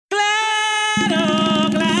claro,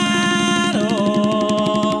 claro.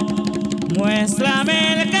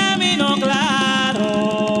 Muéstrame el camino claro.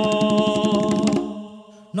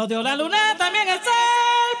 Nos dio la luna, también el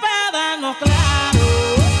sol para darnos claro.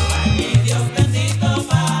 Ay, mi Dios bendito,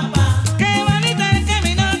 papá. Qué bonito el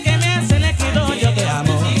camino que me hace elegido. Yo te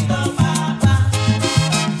amo. Bendito, papá.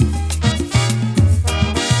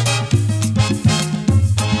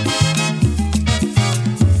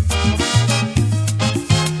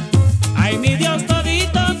 Ay, mi Dios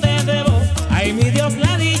todito te debo. Ay, mi Dios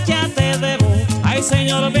la dicha te debo. Ay,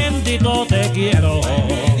 Señor bendito te quiero. Ay,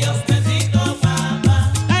 mi Dios bendito,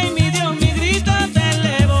 papá. Ay, mi Dios mi grito te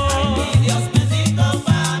elevo. Ay, mi Dios bendito,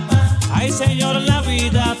 papá. Ay, Señor la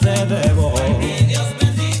vida te debo. Ay, mi Dios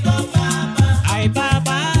bendito, papá. Ay,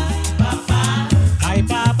 papá, papá. Ay,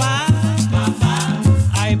 papá, papá.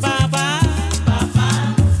 Ay, papá, papá.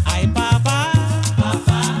 Ay, papá,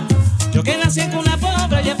 papá. Yo que nací en una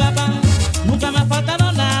pobre, oye, papá. Nunca me ha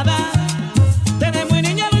faltado nada. Desde muy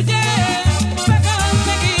niño luché para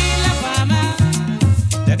conseguir la fama.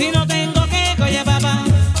 De ti no tengo que, oye, papá.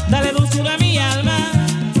 Dale dulzura a mi alma.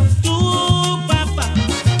 Tú, papá,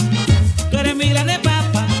 tú eres mi grande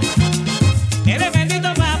papá. Eres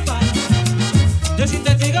bendito papá. Yo sí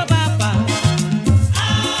te digo papá.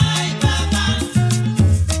 Ay, papá,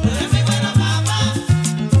 tú eres mi bueno papá.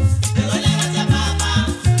 Te doy las gracias papá.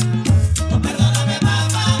 Oh, perdóname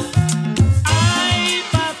papá. Ay,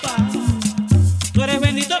 papá, tú eres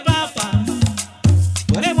bendito papá.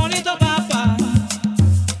 Tú eres bonito papá.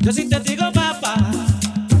 Yo sí te digo papá.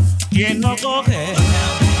 ¿Quién no coge?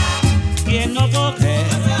 ¿Quién no coge?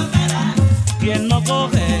 ¿Quién no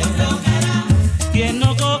coge? ¿Quién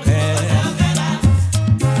no coge?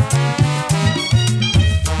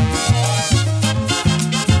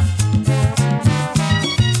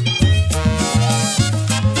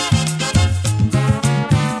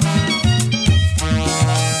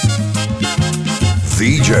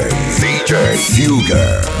 DJ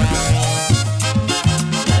Fugger.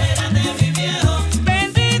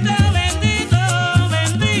 Bendito, bendito,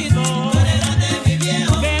 bendito. Tú eres grande, mi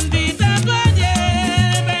viejo. Bendito tu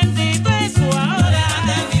ayer, bendito es su ahora.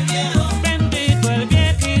 Grande, mi viejo. Bendito el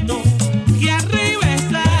viejito que arriba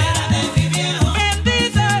está. Grande, mi viejo.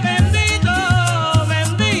 Bendito, bendito,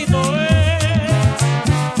 bendito es.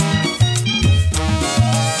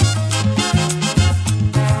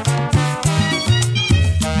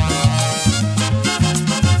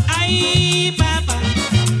 Ay, papá,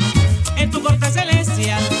 en tu corte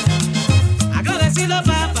celestial, agradecido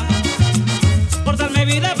papá, por darme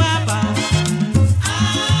vida papá.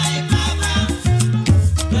 Ay, papá,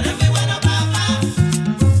 tú eres muy bueno papá.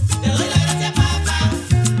 Te doy las gracias papá.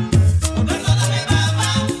 Oh, perdóname papá.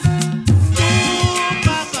 Tú,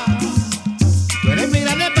 papá, tú eres mi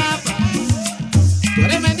grande papá. Tú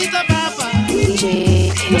eres bendito papá.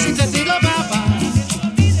 Yo sí te digo papá.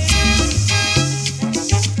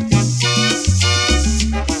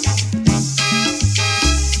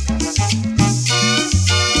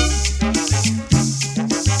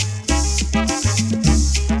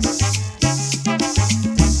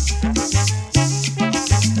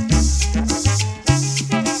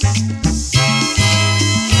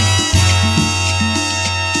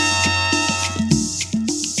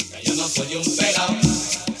 Ya yo no soy un pelao.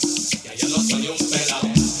 Ya yo no soy un pelao.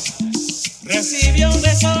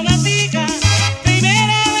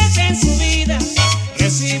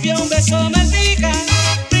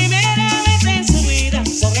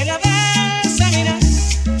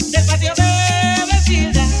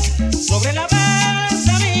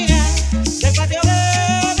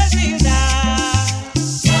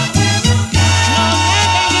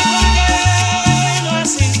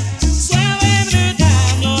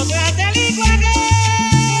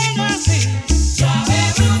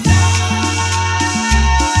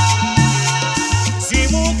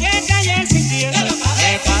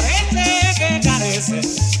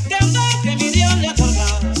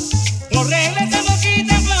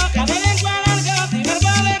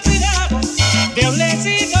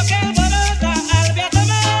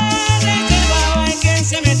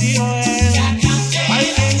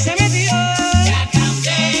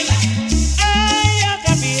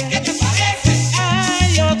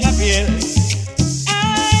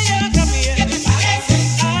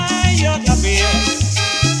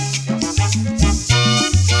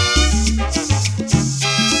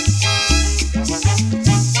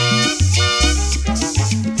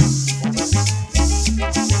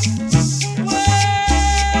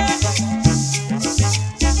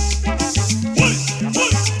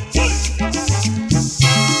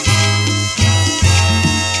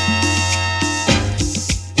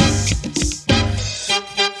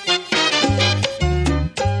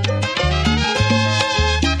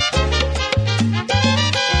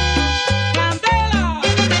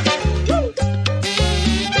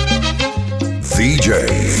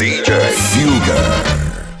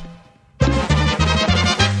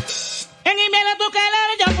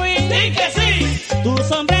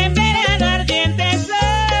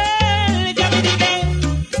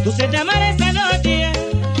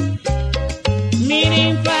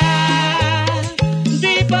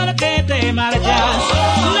 te marchas,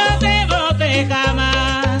 no te bote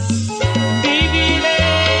jamás. Viviré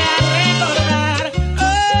a recordar.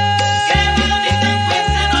 Oh, qué bonita fue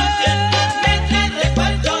esa noche, me trae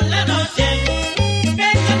recuerdo la noche,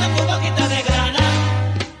 pensando en tu boquita de grana.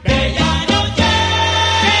 Bella noche,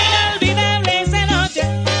 qué inolvidable esa noche,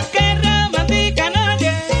 qué romántica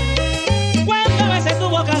noche, cuando besé tu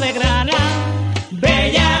boca de grana.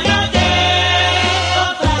 bella noche,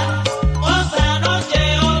 otra noche,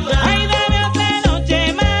 otra. Ay, dame otra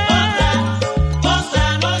noche más.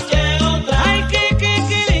 Otra noche, otra. Ay, ki.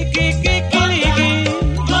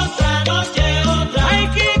 Otra noche, otra. Ay,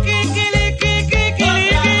 ki.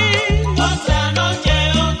 Otra noche,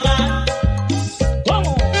 otra.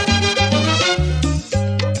 ¿Cómo?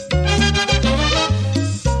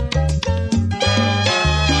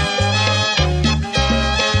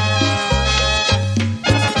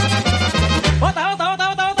 Bota.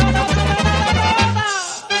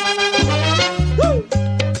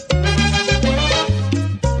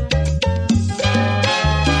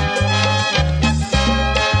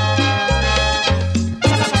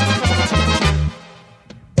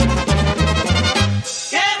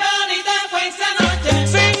 Qué bonita fue esa noche,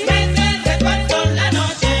 Sí. me trae recuerdo la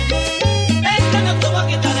noche, pensando en tu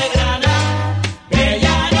boquita de grana.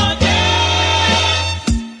 Bella noche,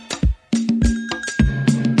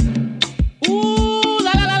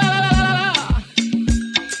 La.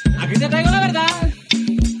 Aquí te traigo la verdad.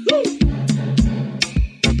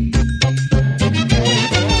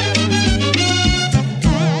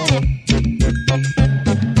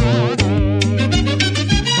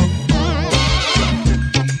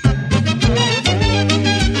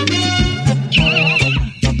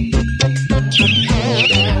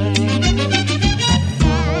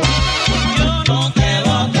 yo no te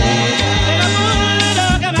boté, Te lo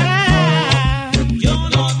juro que me hará. yo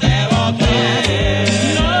no te boté,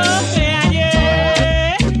 No te hallé.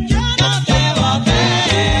 yo no te boté,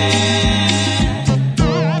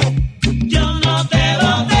 yo no te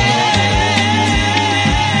boté.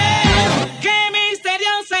 Qué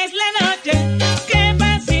misteriosa es la noche, qué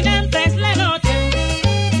fascinante es la noche,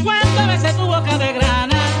 cuando besé tu boca de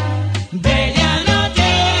grana. Bella noche,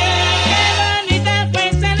 Qué bonita fue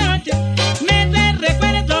esa noche, me trae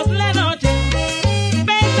recuerdos la noche,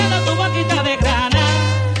 pensando en tu boquita de grana.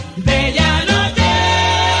 bella noche,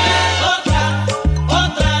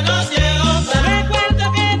 otra noche, otra. Recuerdo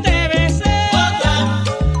que te besé.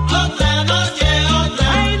 Otra noche, otra.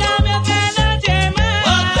 Ay, dame otra noche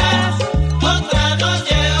más. Otra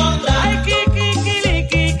noche, otra. Ay, ki.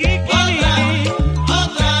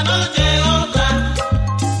 Otra noche, otra.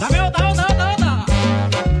 Dame otra.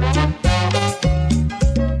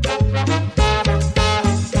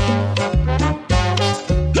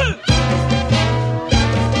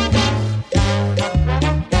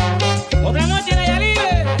 Otra noche en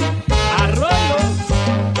Ayalibe, Arroyo.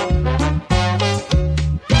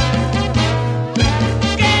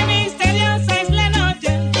 Qué misteriosa es la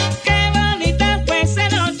noche, qué bonita fue esa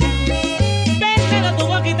noche, pensando tu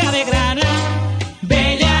boquita de grana.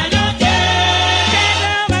 Bella noche, Qué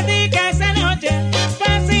romántica esa noche,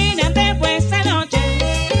 fascinante fue esa noche,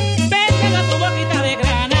 pensando tu boquita de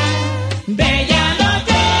grana. bella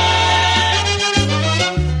noche.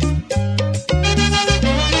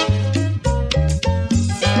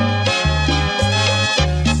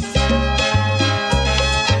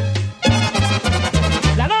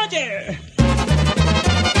 La noche.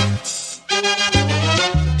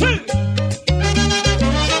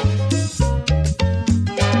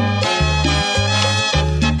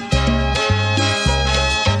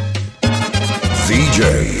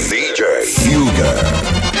 VJ Fugar.